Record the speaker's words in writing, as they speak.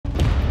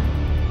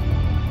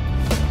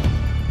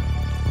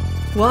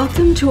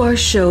Welcome to our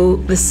show,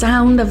 The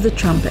Sound of the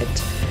Trumpet.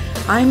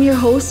 I'm your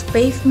host,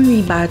 Faith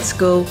Marie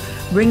Baczko,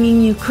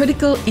 bringing you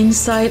critical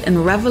insight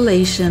and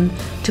revelation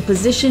to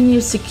position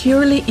you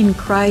securely in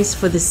Christ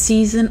for the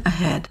season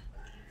ahead.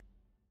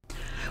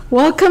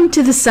 Welcome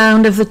to The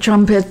Sound of the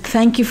Trumpet.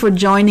 Thank you for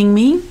joining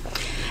me.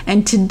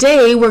 And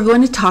today we're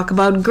going to talk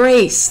about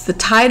grace. The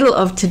title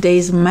of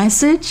today's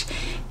message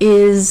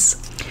is,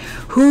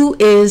 Who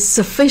is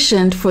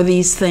Sufficient for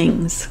These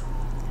Things?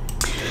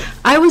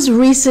 I was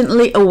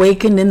recently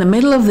awakened in the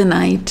middle of the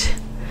night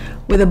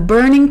with a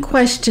burning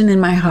question in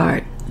my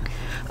heart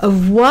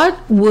of what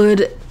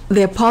would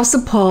the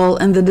Apostle Paul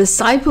and the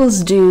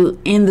disciples do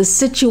in the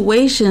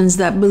situations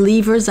that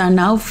believers are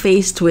now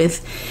faced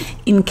with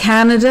in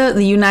Canada,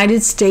 the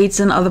United States,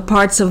 and other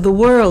parts of the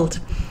world.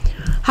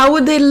 How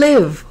would they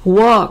live,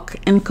 walk,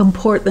 and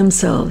comport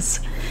themselves?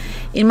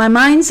 In my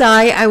mind's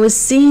eye, I was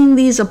seeing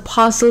these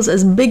apostles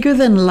as bigger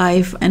than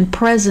life and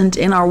present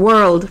in our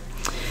world.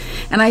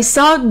 And I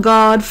sought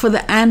God for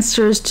the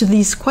answers to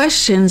these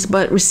questions,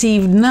 but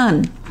received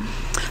none.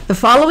 The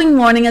following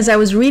morning, as I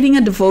was reading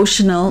a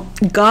devotional,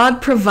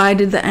 God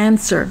provided the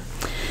answer.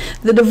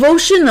 The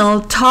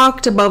devotional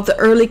talked about the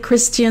early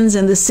Christians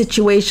and the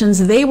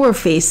situations they were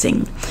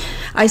facing.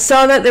 I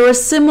saw that they were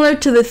similar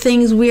to the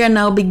things we are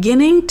now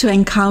beginning to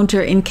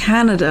encounter in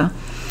Canada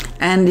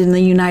and in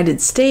the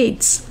United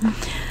States.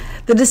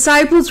 The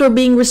disciples were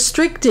being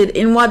restricted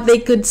in what they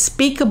could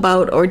speak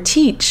about or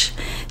teach.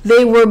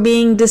 They were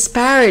being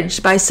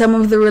disparaged by some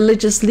of the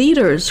religious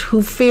leaders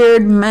who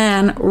feared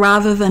man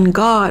rather than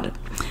God.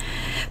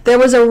 There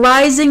was a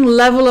rising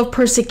level of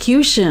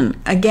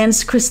persecution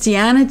against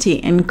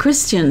Christianity, and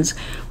Christians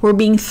were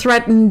being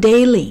threatened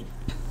daily.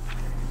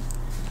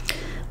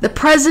 The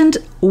present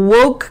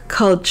woke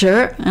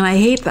culture, and I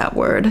hate that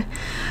word,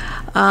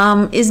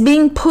 is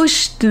being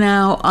pushed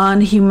now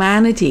on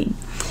humanity.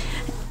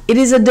 It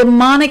is a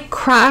demonic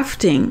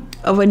crafting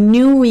of a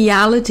new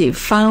reality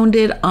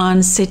founded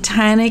on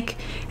satanic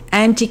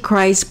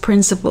antichrist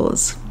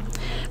principles.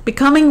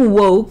 Becoming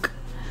woke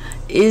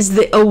is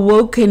the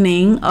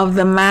awakening of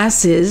the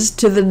masses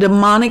to the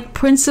demonic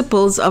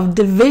principles of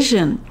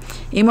division,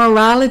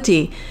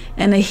 immorality,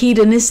 and a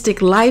hedonistic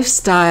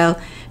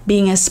lifestyle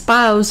being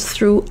espoused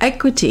through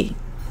equity.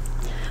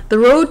 The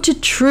road to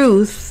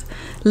truth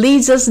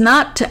leads us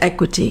not to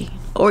equity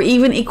or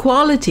even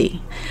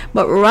equality,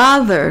 but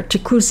rather to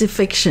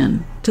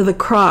crucifixion, to the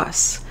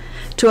cross,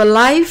 to a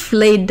life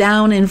laid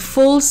down in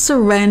full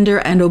surrender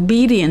and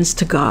obedience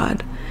to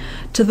God,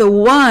 to the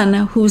one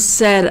who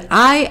said,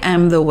 I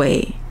am the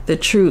way, the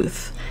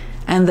truth,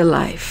 and the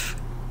life.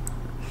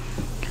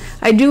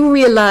 I do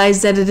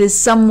realize that it is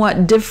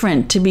somewhat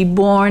different to be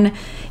born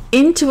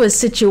into a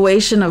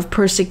situation of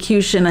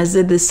persecution as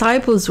the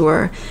disciples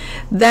were,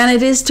 than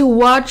it is to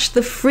watch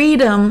the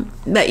freedom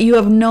that you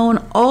have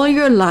known all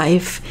your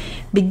life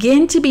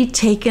begin to be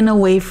taken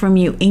away from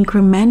you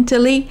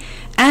incrementally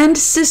and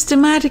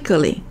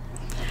systematically.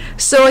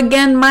 So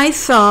again, my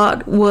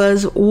thought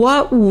was,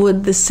 what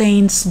would the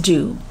saints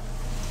do?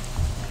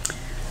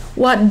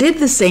 What did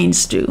the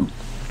saints do?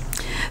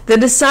 The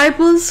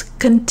disciples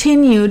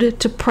continued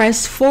to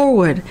press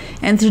forward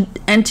and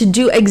to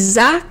do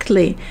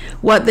exactly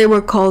what they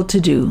were called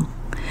to do.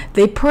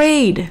 They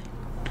prayed.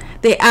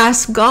 They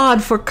asked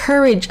God for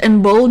courage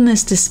and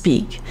boldness to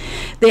speak.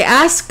 They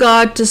asked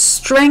God to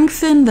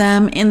strengthen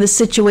them in the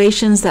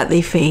situations that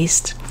they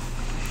faced.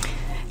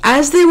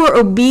 As they were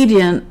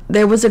obedient,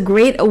 there was a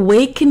great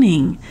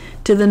awakening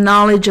to the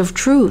knowledge of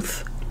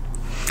truth.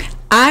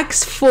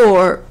 Acts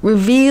 4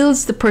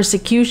 reveals the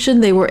persecution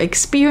they were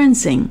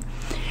experiencing.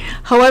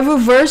 However,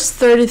 verse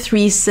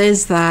 33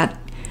 says that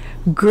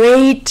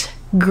great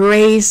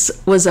grace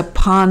was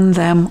upon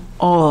them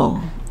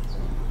all.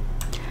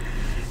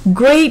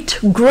 Great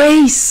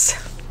grace!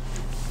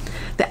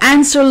 The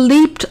answer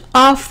leaped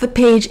off the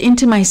page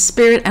into my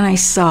spirit and I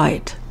saw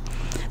it.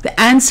 The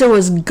answer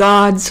was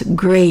God's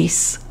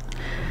grace.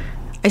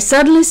 I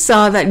suddenly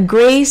saw that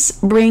grace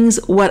brings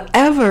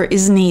whatever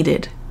is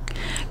needed.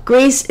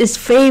 Grace is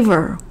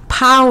favor,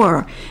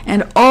 power,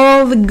 and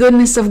all the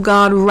goodness of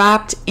God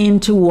wrapped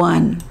into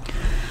one.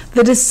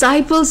 The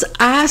disciples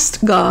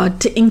asked God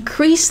to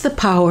increase the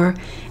power,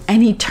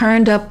 and he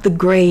turned up the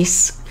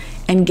grace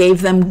and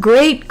gave them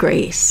great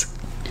grace.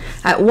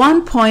 At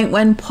one point,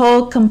 when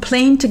Paul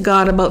complained to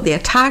God about the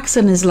attacks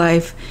on his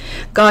life,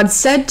 God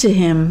said to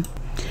him,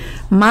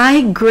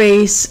 My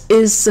grace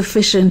is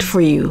sufficient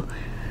for you,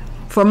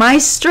 for my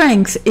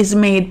strength is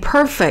made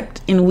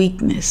perfect in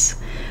weakness.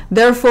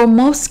 Therefore,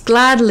 most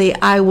gladly,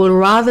 I will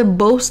rather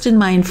boast in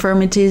my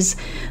infirmities,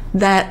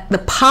 that the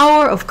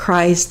power of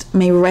Christ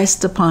may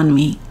rest upon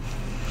me.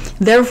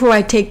 Therefore,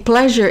 I take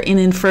pleasure in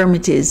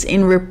infirmities,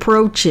 in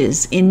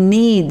reproaches, in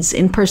needs,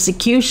 in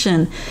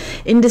persecution,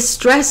 in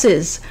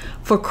distresses,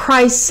 for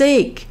Christ's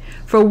sake.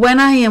 For when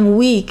I am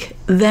weak,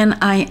 then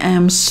I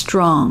am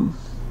strong.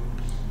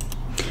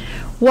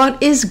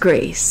 What is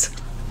grace?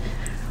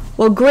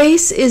 Well,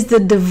 grace is the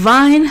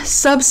divine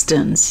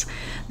substance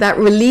that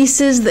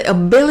releases the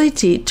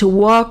ability to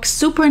walk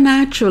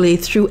supernaturally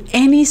through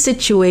any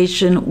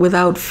situation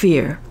without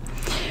fear.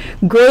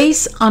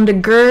 Grace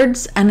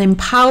undergirds and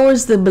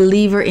empowers the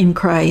believer in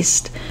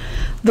Christ,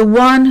 the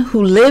one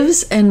who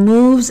lives and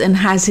moves and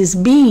has his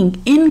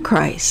being in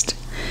Christ,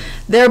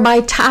 thereby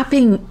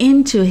tapping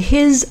into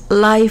his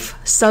life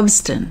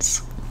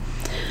substance.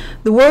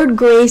 The word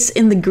grace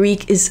in the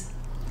Greek is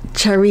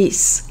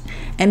charis,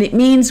 and it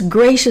means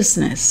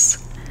graciousness,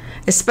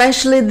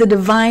 especially the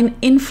divine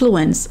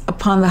influence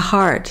upon the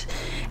heart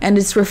and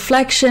its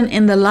reflection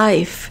in the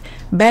life,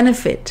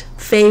 benefit,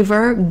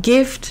 favor,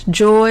 gift,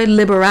 joy,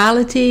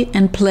 liberality,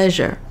 and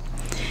pleasure.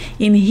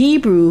 In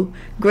Hebrew,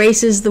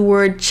 grace is the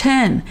word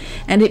chen,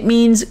 and it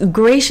means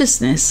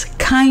graciousness,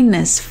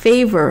 kindness,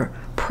 favor,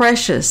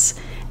 precious,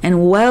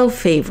 and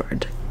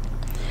well-favored.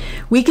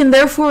 We can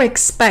therefore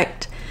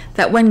expect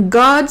that when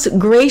God's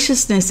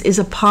graciousness is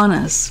upon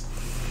us,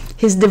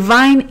 his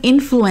divine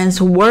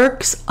influence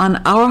works on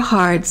our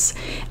hearts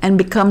and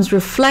becomes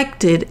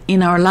reflected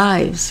in our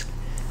lives.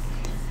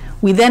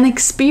 We then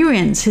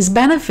experience his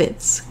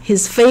benefits,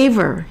 his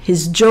favor,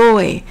 his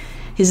joy,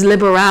 his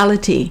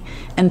liberality,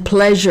 and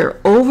pleasure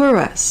over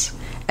us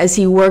as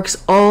he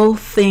works all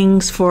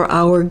things for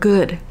our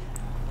good.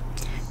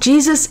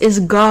 Jesus is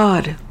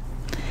God.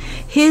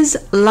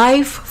 His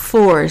life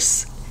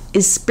force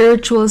is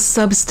spiritual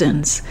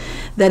substance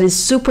that is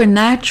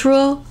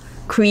supernatural,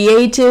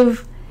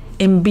 creative,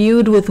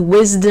 imbued with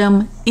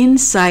wisdom,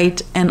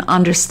 insight, and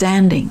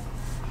understanding.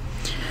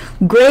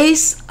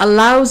 Grace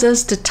allows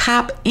us to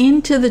tap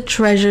into the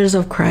treasures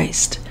of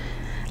Christ,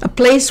 a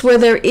place where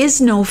there is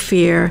no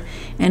fear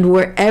and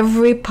where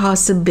every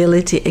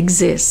possibility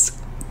exists.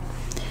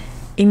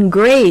 In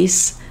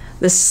grace,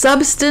 the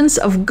substance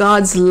of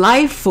God's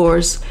life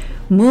force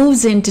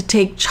moves in to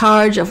take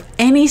charge of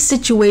any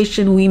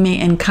situation we may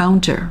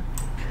encounter.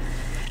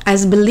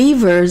 As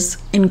believers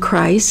in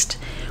Christ,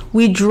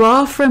 we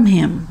draw from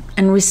him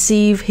and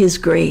receive his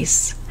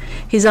grace,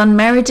 his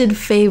unmerited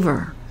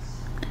favor.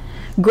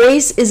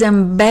 Grace is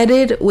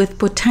embedded with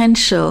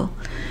potential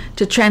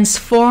to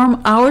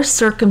transform our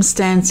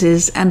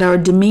circumstances and our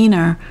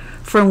demeanor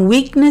from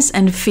weakness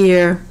and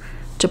fear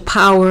to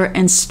power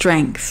and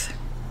strength.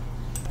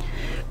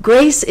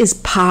 Grace is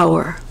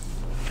power.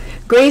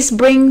 Grace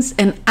brings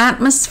an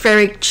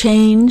atmospheric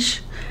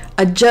change,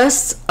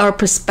 adjusts our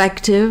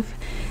perspective,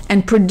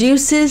 and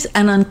produces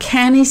an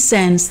uncanny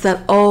sense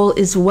that all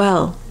is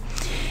well.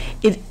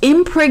 It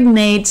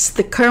impregnates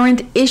the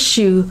current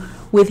issue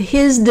with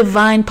his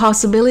divine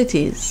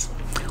possibilities.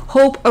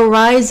 Hope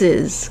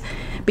arises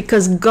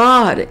because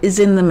God is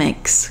in the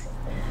mix.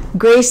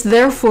 Grace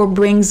therefore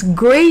brings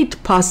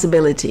great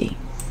possibility.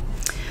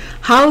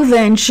 How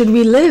then should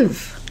we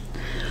live?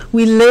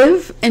 We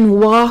live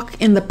and walk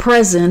in the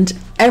present,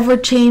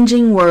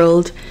 ever-changing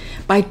world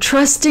by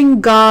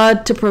trusting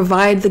God to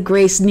provide the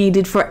grace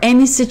needed for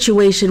any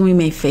situation we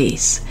may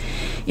face.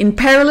 In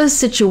perilous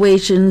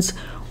situations,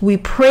 we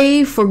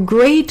pray for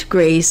great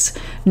grace,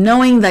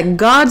 knowing that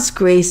God's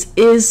grace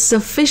is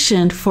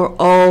sufficient for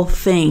all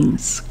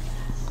things.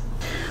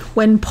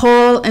 When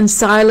Paul and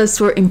Silas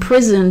were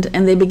imprisoned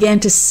and they began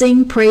to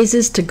sing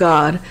praises to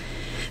God,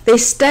 they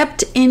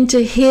stepped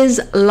into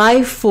his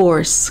life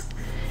force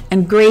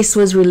and grace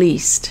was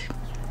released.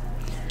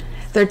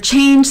 Their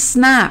chains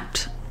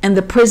snapped and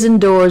the prison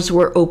doors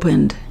were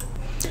opened.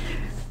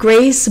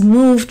 Grace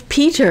moved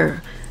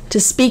Peter to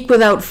speak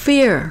without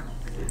fear,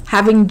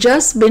 having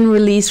just been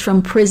released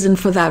from prison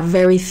for that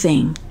very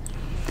thing.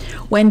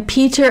 When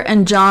Peter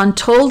and John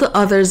told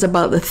others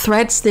about the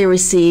threats they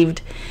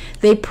received,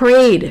 they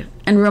prayed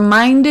and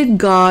reminded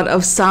God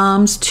of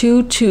Psalms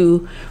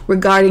 2:2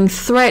 regarding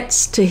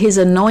threats to his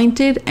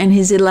anointed and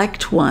his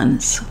elect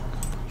ones.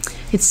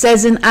 It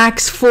says in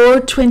Acts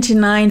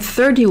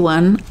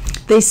 4:29-31,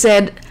 they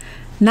said,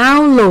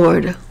 "Now,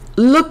 Lord,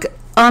 look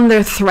on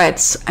their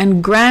threats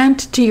and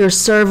grant to your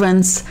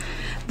servants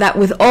that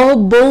with all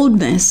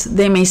boldness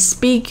they may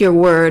speak your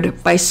word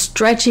by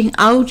stretching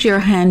out your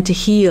hand to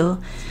heal,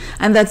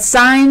 and that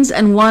signs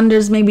and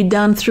wonders may be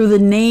done through the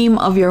name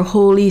of your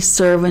holy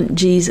servant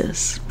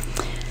Jesus."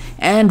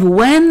 And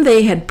when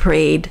they had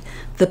prayed,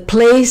 the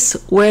place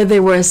where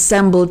they were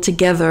assembled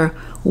together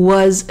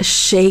was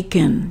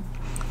shaken.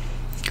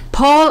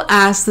 Paul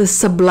asked the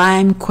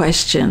sublime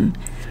question,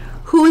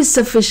 who is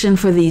sufficient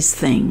for these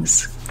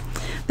things?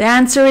 The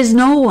answer is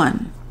no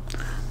one.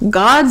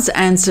 God's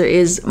answer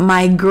is,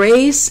 my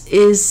grace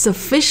is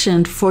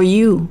sufficient for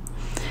you.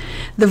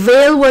 The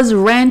veil was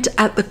rent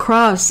at the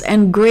cross,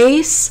 and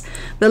grace,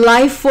 the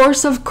life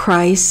force of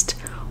Christ,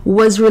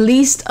 was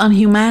released on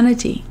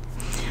humanity.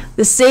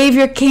 The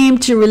Savior came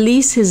to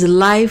release his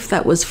life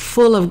that was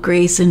full of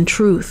grace and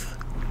truth.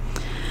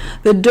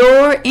 The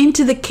door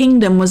into the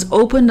kingdom was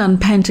opened on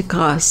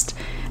Pentecost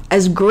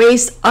as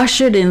grace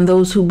ushered in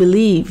those who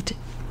believed.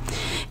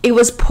 It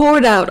was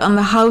poured out on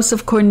the house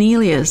of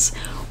Cornelius,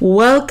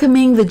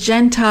 welcoming the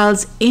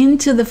Gentiles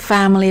into the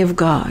family of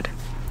God.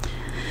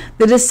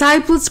 The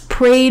disciples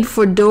prayed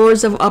for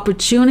doors of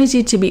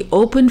opportunity to be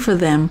opened for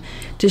them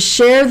to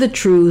share the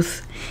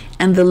truth,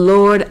 and the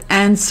Lord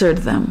answered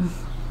them.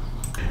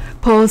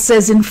 Paul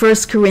says in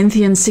 1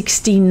 Corinthians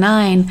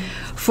 16:9,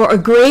 "For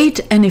a great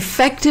and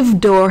effective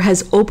door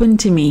has opened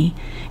to me,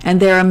 and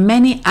there are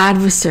many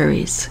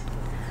adversaries."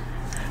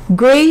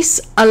 Grace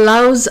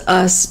allows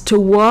us to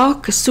walk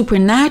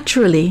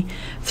supernaturally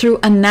through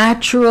a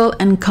natural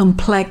and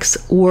complex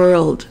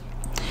world.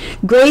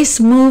 Grace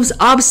moves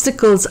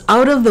obstacles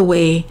out of the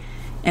way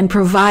and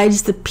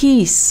provides the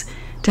peace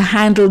to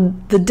handle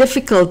the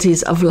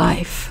difficulties of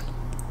life.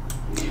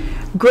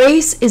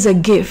 Grace is a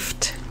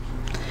gift.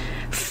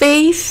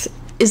 Faith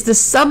is the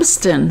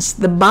substance,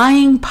 the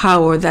buying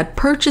power that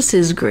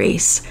purchases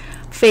grace,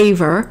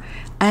 favor,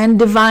 and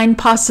divine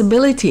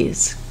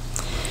possibilities.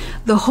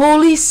 The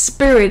Holy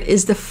Spirit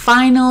is the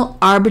final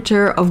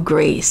arbiter of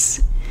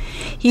grace.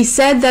 He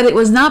said that it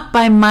was not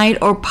by might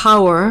or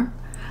power.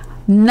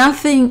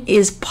 Nothing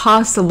is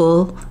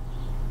possible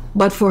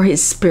but for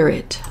His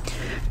Spirit.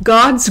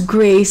 God's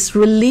grace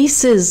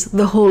releases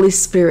the Holy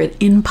Spirit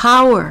in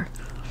power.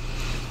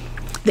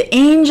 The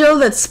angel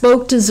that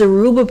spoke to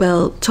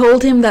Zerubbabel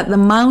told him that the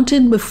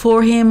mountain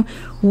before him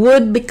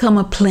would become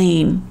a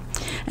plain,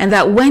 and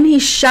that when he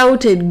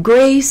shouted,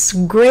 "Grace,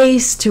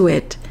 grace," to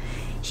it,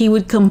 he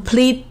would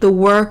complete the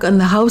work on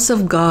the house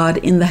of God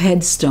in the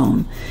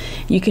headstone.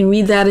 You can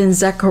read that in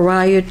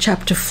Zechariah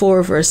chapter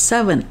 4, verse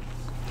 7.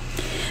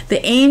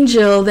 The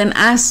angel then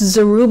asked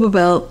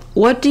Zerubbabel,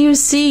 "What do you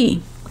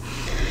see?"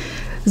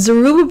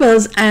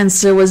 Zerubbabel's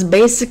answer was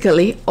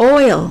basically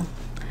oil.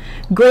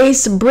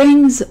 Grace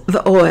brings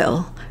the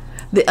oil,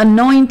 the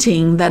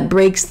anointing that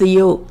breaks the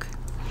yoke,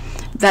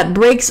 that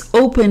breaks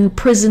open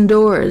prison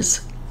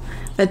doors,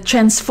 that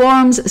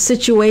transforms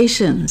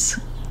situations.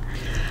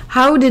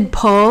 How did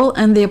Paul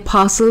and the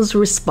apostles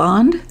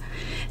respond?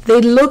 They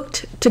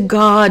looked to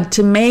God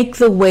to make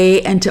the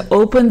way and to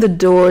open the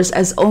doors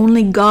as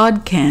only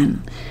God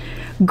can.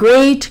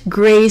 Great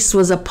grace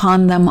was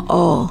upon them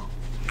all.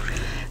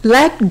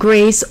 Let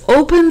grace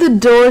open the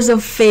doors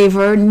of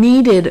favor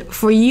needed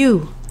for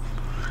you.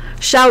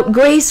 Shout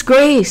grace,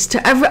 grace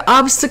to every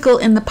obstacle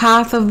in the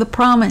path of the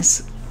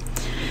promise.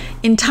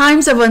 In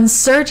times of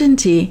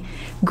uncertainty,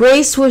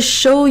 grace will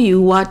show you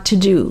what to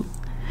do.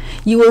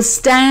 You will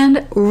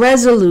stand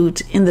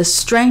resolute in the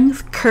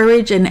strength,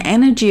 courage, and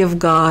energy of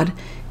God,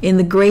 in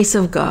the grace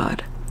of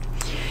God.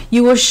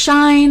 You will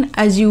shine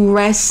as you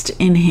rest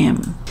in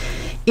Him.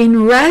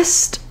 In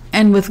rest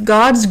and with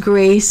God's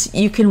grace,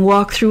 you can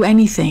walk through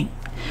anything.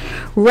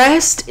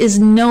 Rest is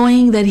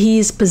knowing that He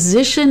is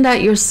positioned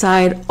at your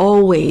side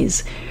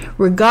always,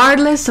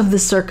 regardless of the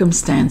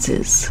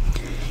circumstances.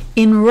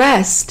 In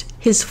rest,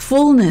 His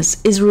fullness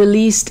is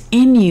released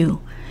in you,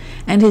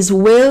 and His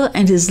will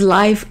and His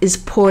life is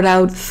poured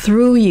out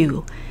through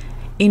you.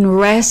 In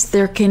rest,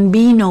 there can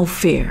be no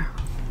fear.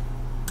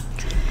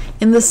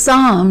 In the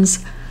Psalms,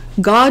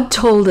 God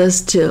told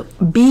us to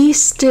be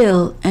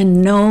still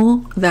and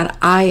know that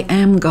I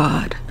am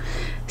God.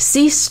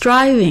 Cease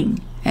striving,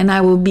 and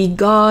I will be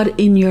God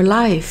in your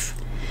life.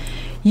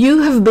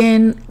 You have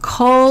been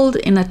called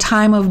in a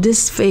time of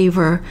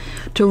disfavor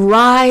to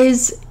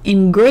rise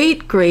in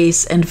great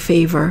grace and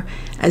favor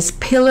as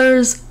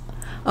pillars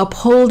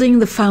upholding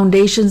the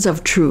foundations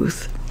of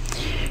truth.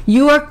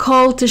 You are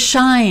called to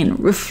shine,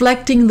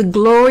 reflecting the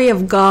glory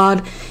of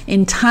God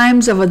in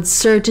times of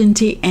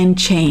uncertainty and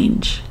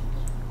change.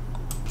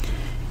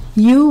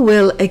 You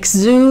will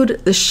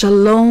exude the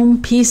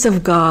shalom peace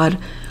of God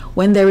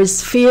when there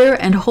is fear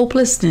and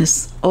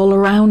hopelessness all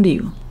around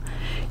you.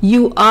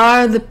 You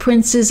are the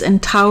princes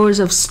and towers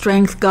of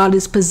strength God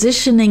is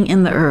positioning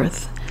in the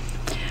earth.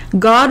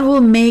 God will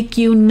make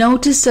you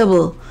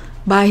noticeable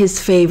by His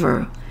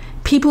favor.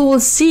 People will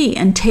see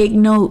and take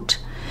note.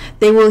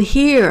 They will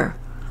hear,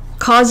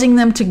 causing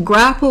them to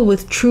grapple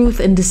with truth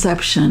and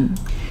deception.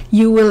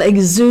 You will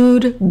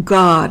exude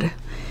God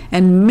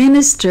and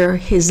minister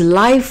His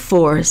life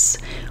force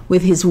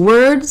with His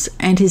words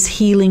and His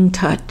healing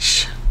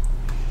touch.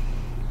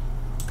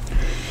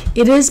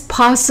 It is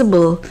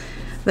possible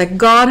that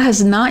God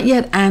has not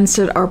yet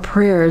answered our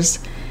prayers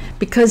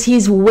because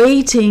He's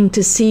waiting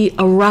to see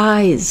a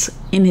rise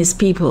in His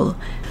people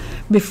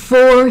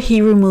before He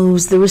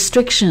removes the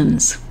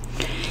restrictions.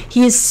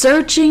 He is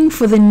searching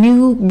for the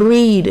new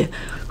breed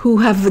who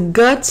have the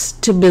guts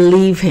to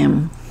believe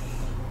Him.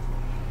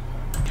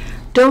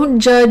 Don't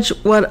judge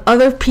what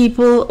other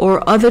people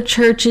or other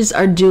churches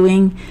are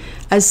doing,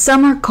 as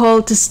some are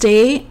called to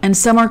stay and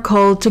some are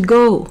called to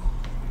go.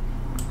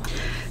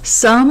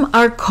 Some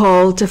are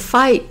called to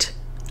fight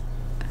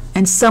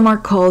and some are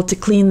called to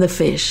clean the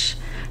fish.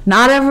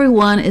 Not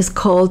everyone is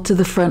called to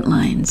the front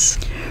lines.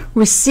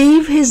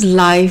 Receive His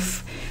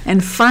life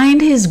and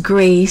find His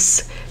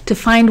grace to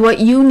find what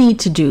you need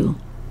to do.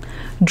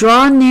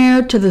 Draw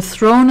near to the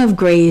throne of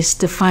grace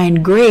to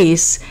find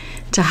grace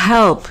to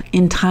help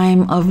in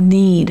time of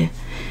need.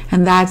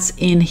 And that's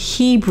in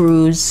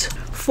Hebrews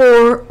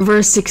 4,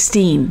 verse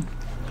 16.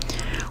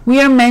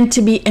 We are meant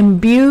to be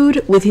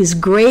imbued with His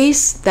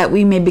grace that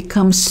we may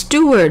become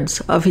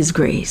stewards of His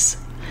grace.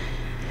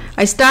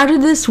 I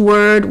started this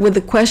word with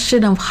the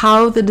question of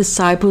how the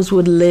disciples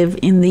would live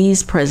in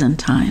these present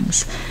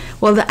times.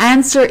 Well, the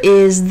answer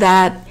is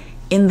that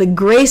in the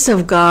grace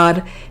of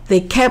God, they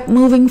kept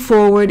moving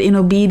forward in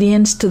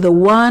obedience to the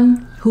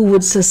one who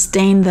would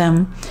sustain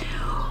them,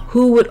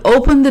 who would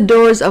open the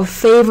doors of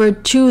favor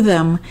to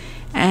them,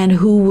 and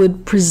who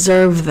would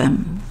preserve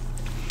them.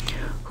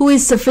 Who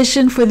is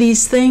sufficient for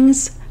these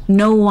things?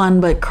 No one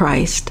but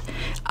Christ.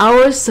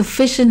 Our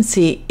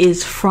sufficiency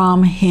is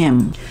from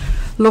Him.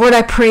 Lord,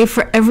 I pray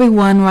for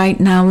everyone right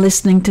now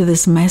listening to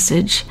this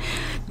message,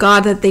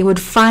 God, that they would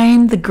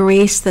find the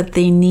grace that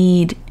they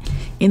need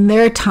in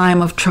their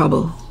time of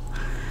trouble.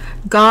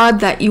 God,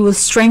 that you will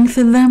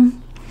strengthen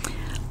them.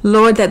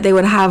 Lord, that they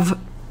would have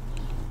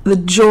the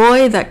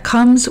joy that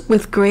comes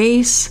with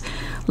grace.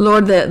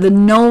 Lord, the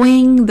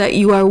knowing that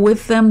you are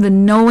with them, the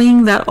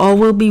knowing that all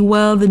will be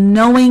well, the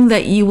knowing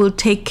that you will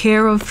take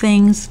care of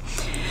things,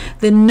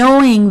 the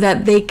knowing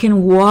that they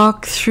can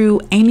walk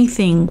through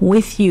anything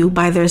with you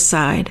by their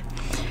side.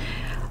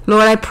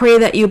 Lord, I pray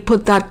that you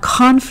put that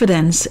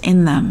confidence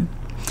in them,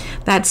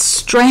 that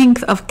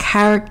strength of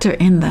character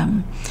in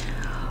them.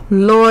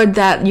 Lord,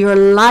 that your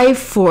life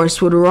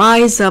force would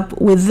rise up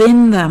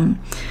within them.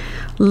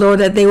 Lord,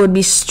 that they would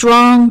be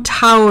strong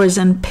towers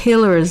and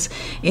pillars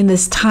in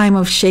this time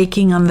of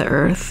shaking on the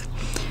earth.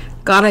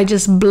 God, I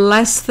just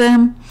bless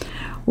them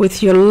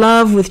with your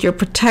love, with your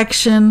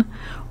protection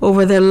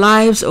over their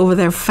lives, over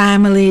their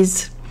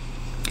families,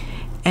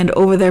 and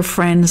over their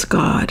friends,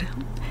 God.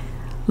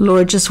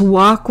 Lord, just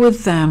walk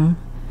with them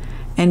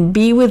and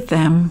be with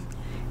them,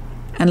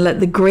 and let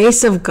the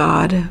grace of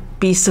God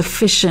be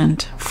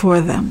sufficient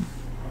for them.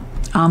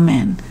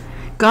 Amen.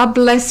 God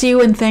bless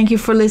you, and thank you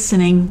for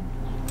listening.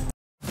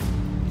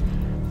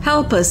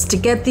 Help us to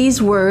get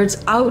these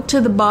words out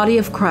to the body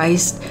of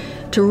Christ,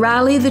 to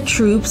rally the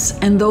troops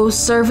and those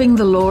serving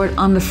the Lord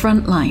on the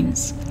front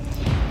lines.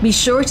 Be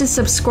sure to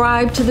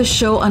subscribe to the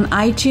show on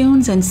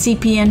iTunes and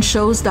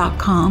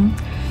cpnshows.com,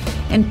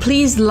 and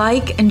please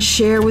like and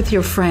share with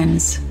your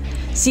friends.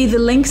 See the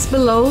links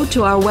below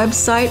to our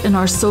website and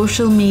our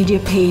social media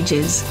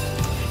pages.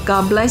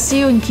 God bless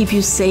you and keep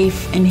you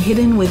safe and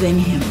hidden within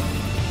Him.